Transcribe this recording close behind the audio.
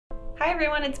Hi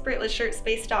everyone, it's Britt with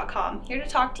ShirtSpace.com, here to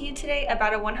talk to you today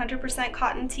about a 100%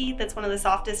 cotton tee that's one of the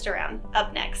softest around.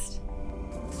 Up next.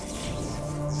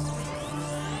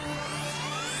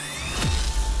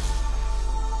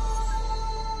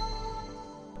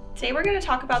 Today we're going to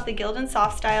talk about the Gildan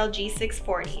SoftStyle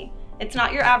G640. It's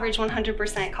not your average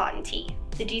 100% cotton tee.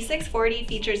 The G640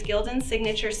 features Gildan's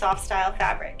signature SoftStyle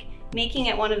fabric, making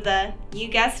it one of the, you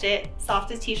guessed it,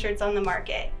 softest t-shirts on the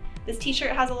market. This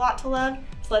t-shirt has a lot to love,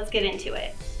 so let's get into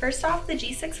it. First off, the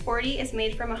G640 is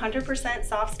made from 100%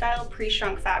 SoftStyle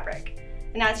pre-shrunk fabric.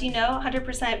 And as you know,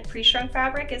 100% pre-shrunk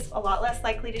fabric is a lot less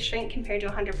likely to shrink compared to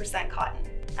 100% cotton.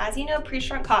 As you know,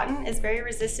 pre-shrunk cotton is very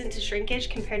resistant to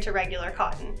shrinkage compared to regular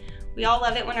cotton. We all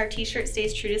love it when our t-shirt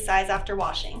stays true to size after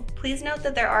washing. Please note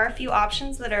that there are a few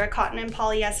options that are a cotton and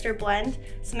polyester blend,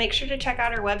 so make sure to check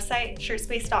out our website,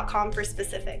 ShirtSpace.com, for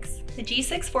specifics. The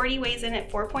G640 weighs in at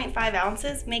 4.5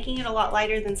 ounces, making it a lot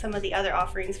lighter than some of the other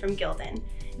offerings from Gildan.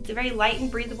 It's a very light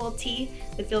and breathable tee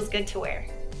that feels good to wear.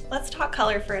 Let's talk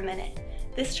color for a minute.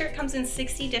 This shirt comes in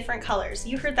 60 different colors.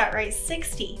 You heard that right,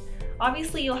 60!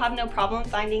 Obviously, you'll have no problem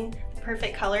finding the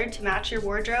perfect color to match your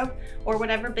wardrobe or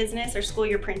whatever business or school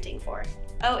you're printing for.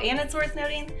 Oh, and it's worth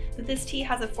noting that this tee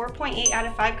has a 4.8 out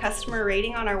of 5 customer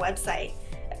rating on our website.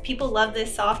 People love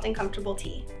this soft and comfortable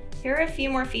tee. Here are a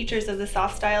few more features of the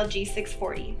SoftStyle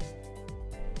G640.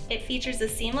 It features a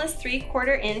seamless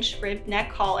 3/4 inch ribbed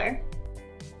neck collar,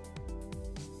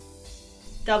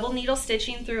 double needle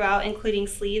stitching throughout including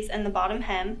sleeves and the bottom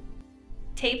hem,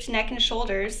 taped neck and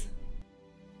shoulders,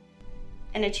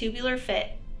 and a tubular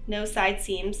fit, no side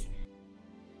seams,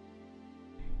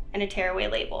 and a tearaway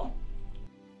label.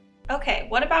 Okay,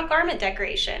 what about garment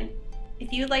decoration?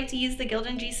 If you'd like to use the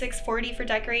Gildan G640 for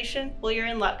decoration, well, you're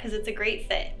in luck because it's a great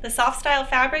fit. The SoftStyle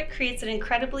fabric creates an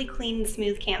incredibly clean and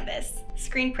smooth canvas.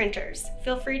 Screen printers.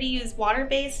 Feel free to use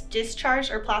water-based,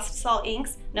 discharge, or plastisol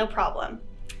inks, no problem.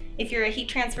 If you're a heat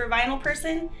transfer vinyl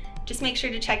person, just make sure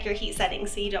to check your heat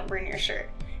settings so you don't burn your shirt.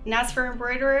 And as for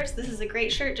embroiderers, this is a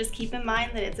great shirt, just keep in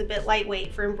mind that it's a bit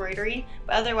lightweight for embroidery,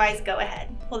 but otherwise go ahead.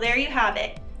 Well, there you have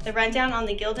it, the rundown on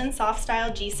the Gildan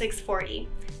SoftStyle G640.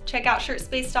 Check out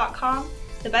ShirtSpace.com,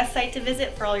 the best site to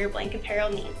visit for all your blank apparel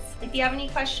needs. If you have any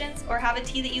questions or have a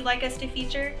tee that you'd like us to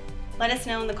feature, let us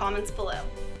know in the comments below.